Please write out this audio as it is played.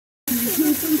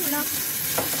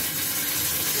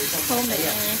Không mẹ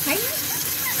thấy.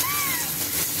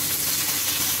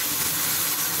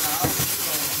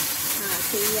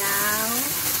 Siyaw.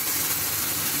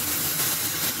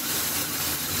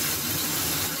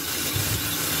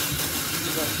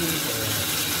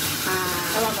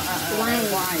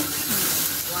 Wine.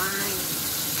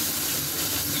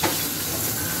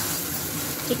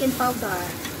 Chicken powder.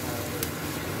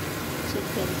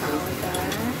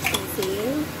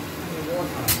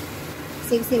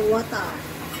 Siw water.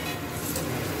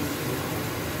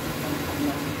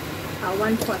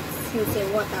 1/4 siw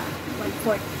water.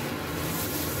 1/4.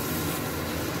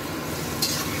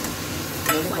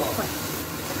 1/4.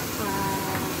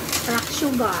 Rock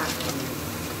sugar.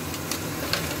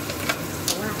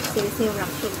 Siw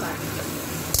rock sugar.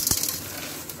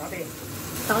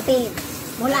 Táo tim.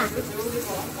 Mola.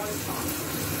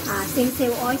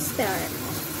 Siw oyster.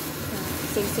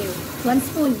 Siw. 1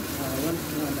 spoon.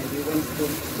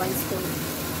 1 spoon.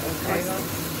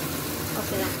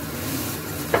 Okay lah.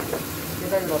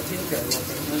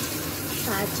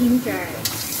 Ginger.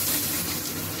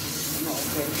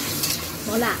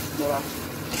 Mola.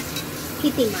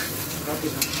 Heating.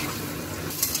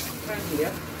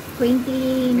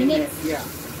 20 minutes.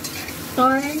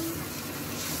 Turn.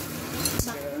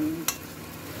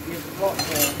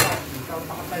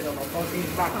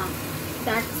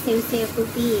 That siw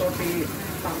cookie.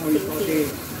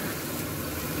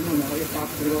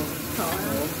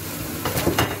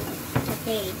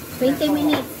 Okay, 20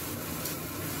 minutes.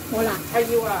 Mola.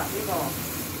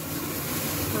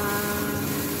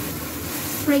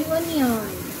 Spring onion.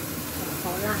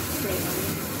 Mola, spring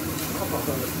onion.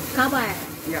 Cover.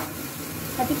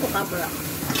 Tapi kok cover?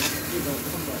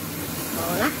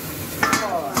 Mola.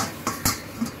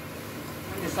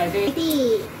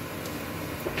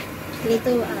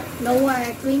 Itu lower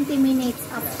 20 minutes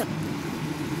after.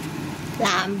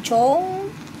 Lamb chong,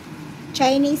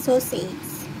 Chinese sausage.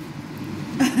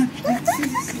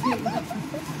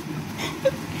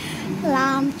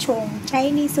 Lamb chong,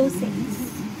 Chinese sausage.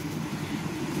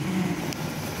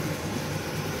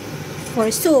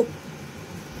 For soup.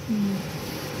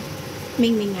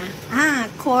 Ming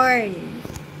corn.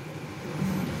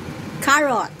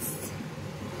 Carrots.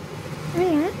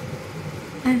 Ayan.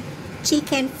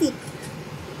 Chicken feet.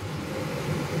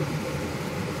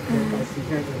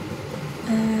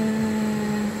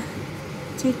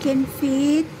 Chicken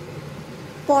feet.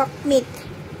 Pork meat.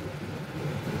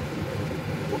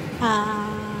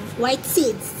 White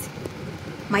seeds.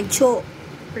 Macho.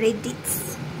 Radix.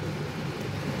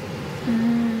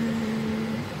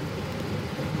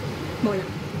 Mola.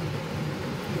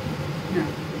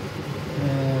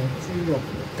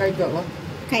 Cây cược đó.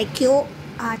 Cải kiếu.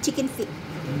 Chicken feet.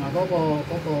 Mà có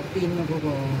cái pin có cái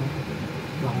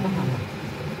lỏng nó hẳn à.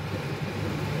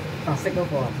 Tao xách đó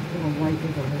của cái vòng quay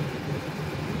cái vòng đây.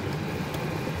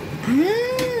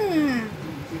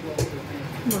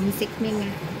 Mầm xịt mình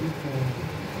hay.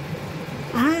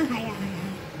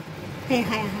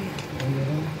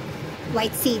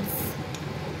 White seeds.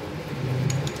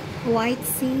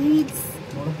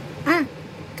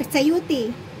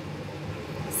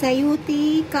 Sayuti,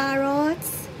 carrots,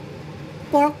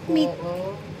 pork meat,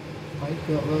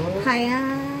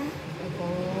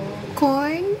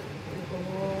 corn,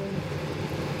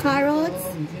 carrots,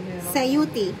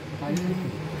 sayuti.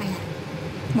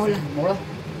 Mola.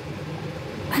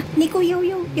 Ni cô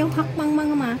yêu hắc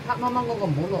măng mà. Hắc măng嗰個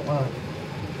唔好落啊。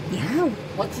有。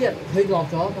我知啊，佢落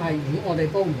咗，但係如果我哋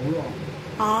都唔好落。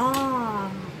哦。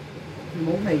冇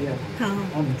味啊。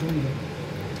我唔中意。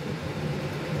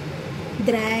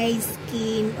Dry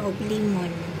skin of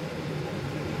lemon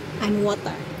and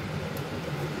water.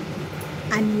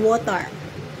 太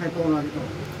多啦呢度，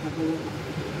太多。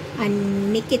And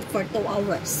make it for 2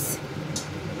 hours.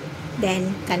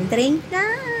 Then can drink na.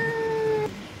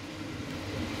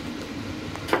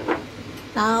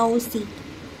 Tausi.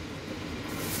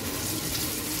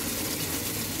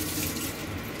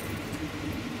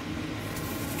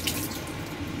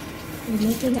 We're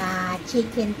making a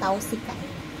chicken tausi kai.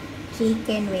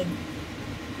 Chicken with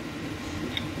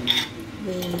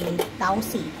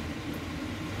tausi.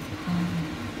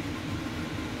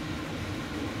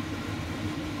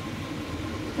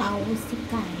 Tausi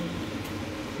kai.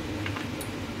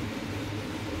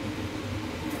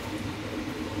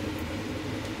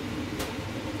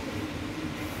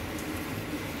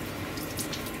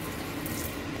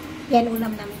 Yan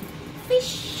ulam namin.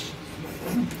 Fish.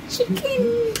 Chicken.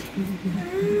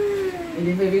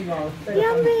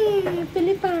 Yummy.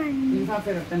 Philippines.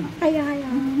 Haya.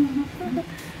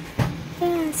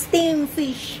 Yeah, steamed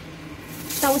fish.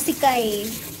 Tausi kai.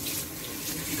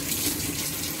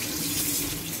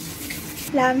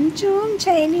 Lamb chong,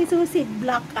 Chinese usit,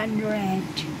 black and red.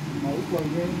 Mẫu quần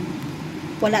lên.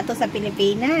 Wala to sa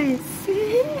Pilipinas.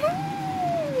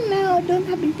 No, don't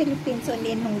have in Philippines,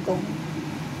 only in Hong Kong.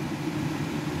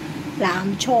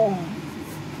 Lamb chong.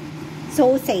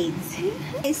 Sausage.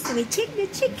 Yes, we check the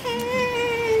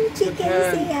chicken. Chicken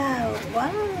siyaw.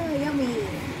 Wow, yummy.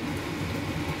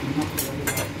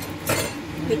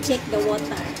 We check the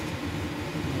water.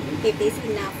 If it's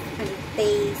enough and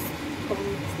taste. Kung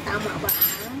tama ba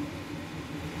ang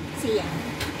siyaw.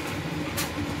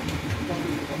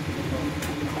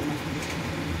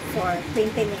 For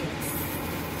 20 minutes.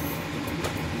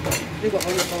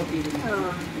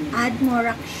 Add more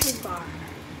rock sugar.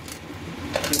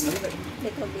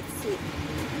 Little bit sweet.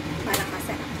 Para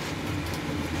masarap.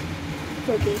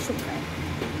 Fruity sugar.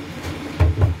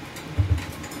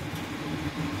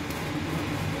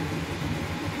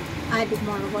 Add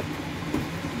more water.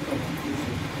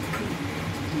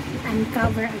 And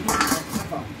cover again.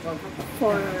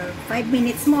 For 5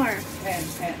 minutes more.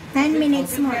 10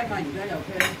 minutes more.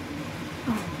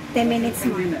 Oh, 10 minutes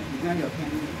more.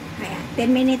 Ayan,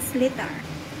 10 minutes later.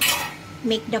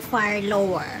 Make the fire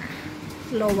lower.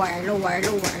 Lower.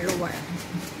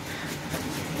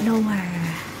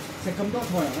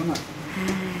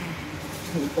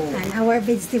 And our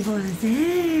vegetables.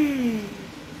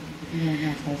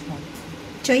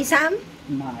 Choy sam?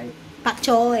 Pak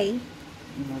choy.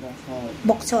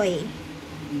 Bok choy.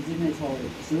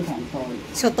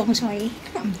 Sotong choy.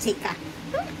 Chika.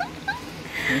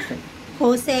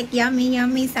 Hosek,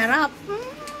 yummy, sarap.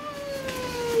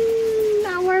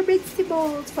 Our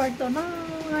vegetables for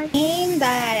tonight. Steam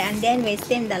that, and then we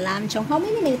steam the lamb chong. How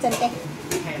many minutes, Ante?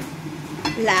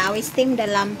 10. We steam the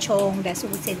lamb chong, the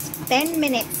sausage. 10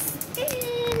 minutes.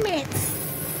 10 minutes.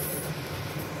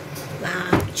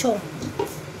 Lamb chong.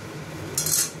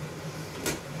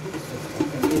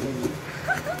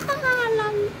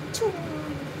 Lamb chong.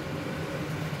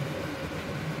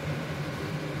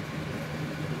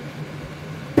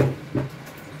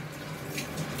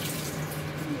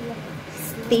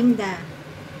 Steam the.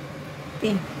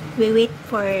 Then we wait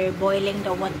for boiling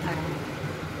the water.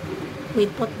 We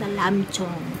put the lamb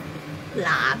chong.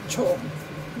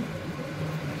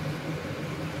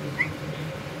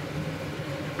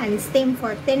 And steam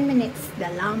for 10 minutes the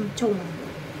lamb chong.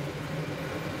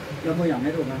 有冇人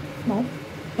喺度㗎？冇。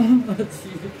黐，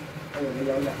我以為你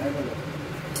有人喺嗰度。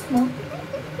冇。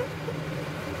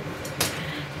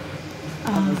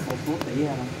火地啊！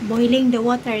 Boiling the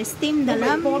water, steam the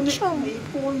lamb chong.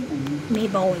 May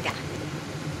bowl ka.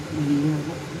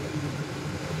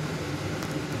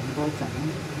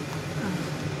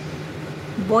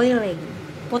 Boiling,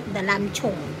 put the lamb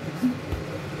chong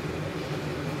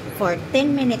for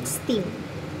 10 minutes steam.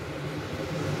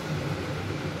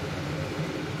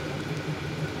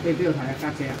 你邊度睇啊？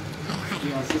家姐啊？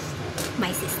 Your sister.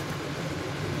 My sister.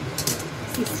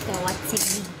 Sister watching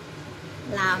me.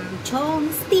 Lamb chong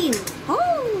steam.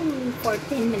 Oh, for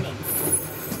 10 minutes.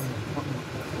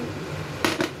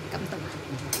 Come to me.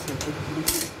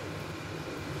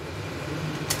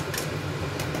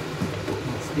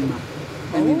 Steam up.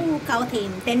 Oh, count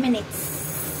him. 10 minutes.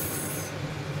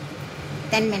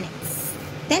 10 minutes.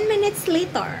 10 minutes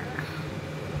later.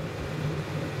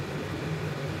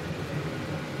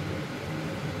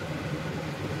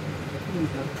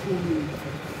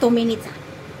 Two minutes.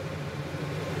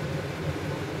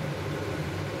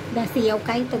 The siyaw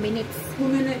kay 2 minutes. 2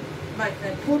 minutes. Like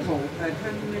total 10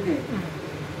 minutes.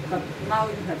 But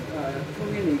now you have 2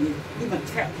 minutes. Even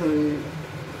check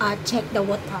Check the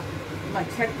water.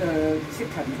 check the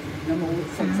chicken 有冇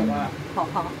熟唔熟啊？好。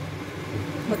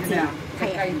乜嘢啊？睇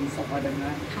雞唔熟啊定咩？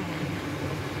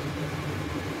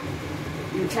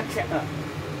要 check 啊！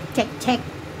 Check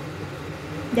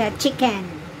the chicken.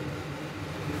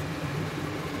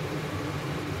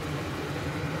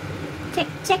 Check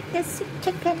the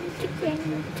chicken.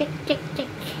 Check.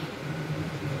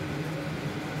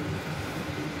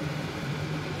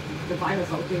 你擺個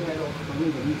手機喺度，咁樣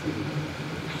影住。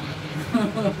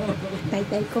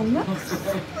Tay公咯。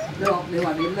你話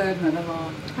你 learn 㗎啦嘛？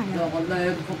你話我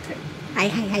learn cooking。係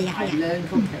啊。learn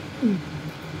cooking。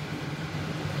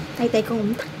Tay公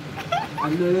唔得。係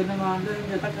learn 啊嘛，learn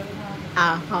就得㗎啦嘛。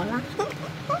好啦。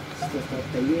傻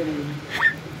地啊你。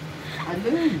係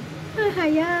learn。係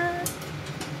啊。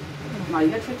嗱，而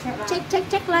家 check 啦。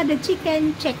Check 啦 the chicken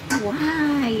check.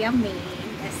 Wow, yummy.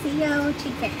 The Siyaw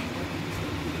chicken.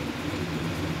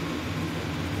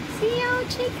 Siyaw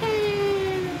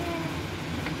chicken.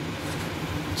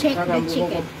 Check the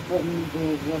chicken.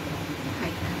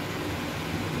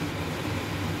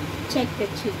 Check the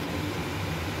chicken.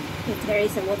 If there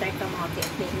is a water come out, it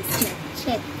means not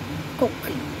yet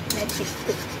cooking, not yet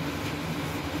cooked.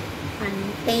 And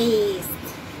taste.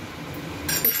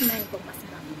 Tikman kung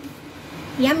masarap.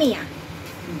 Yummy ah.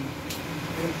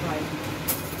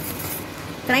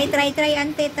 Try,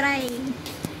 ante, try.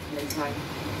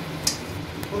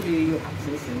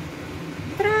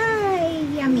 Try,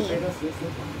 yummy.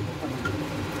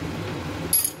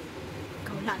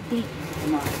 Kaulante.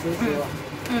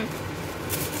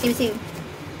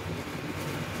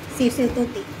 Siw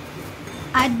tuti.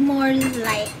 Add more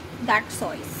like dark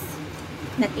sauce.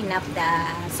 Not enough the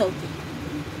salty.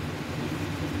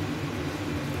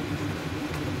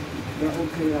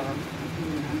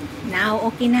 Now,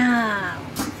 okay now.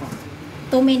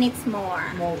 2 minutes more.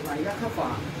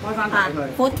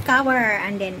 Put cover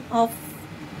and then off.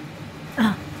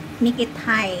 Make it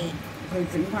high.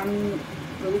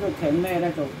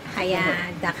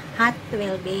 The hot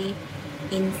will be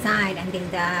inside and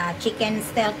then the chicken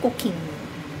still cooking.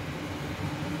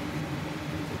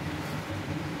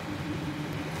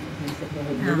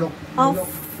 Off.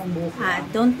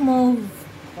 Don't move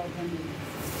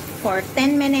for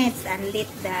 10 minutes and let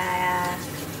the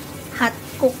hot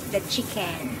cook the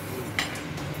chicken.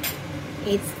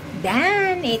 It's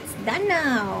done. It's done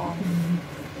now.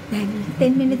 Then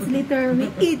 10 minutes later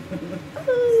we eat.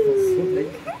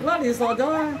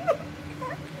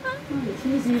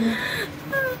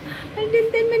 And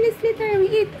then 10 minutes later we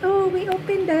eat. Oh, we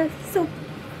open the soup.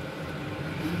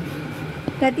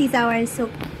 That is our soup.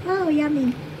 Oh,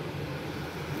 yummy.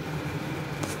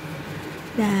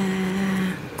 The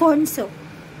corn soup.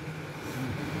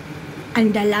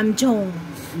 And the lam chong.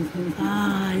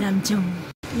 Lam chong.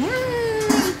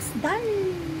 Yeah, it's done.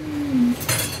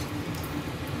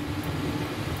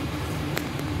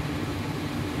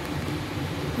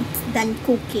 It's done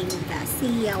cooking the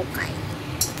siyaw kai.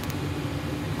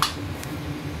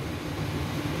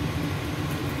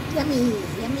 Yummy,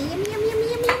 yummy, yummy, yummy, yummy,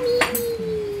 yummy, yummy.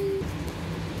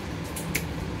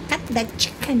 Cut the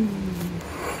chicken.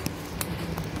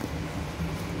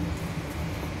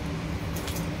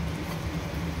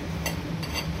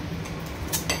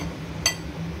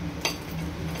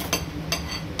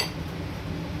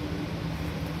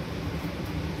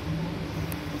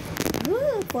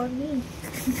 For me.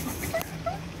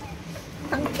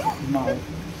 Thank you. No.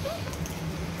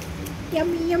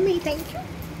 Yummy, yummy. Thank you.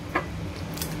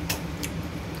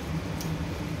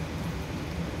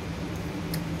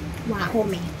 Wow,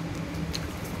 homie.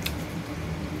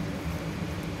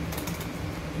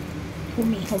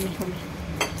 Homie.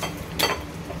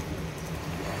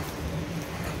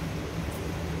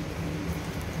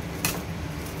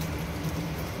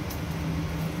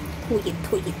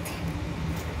 Huyit.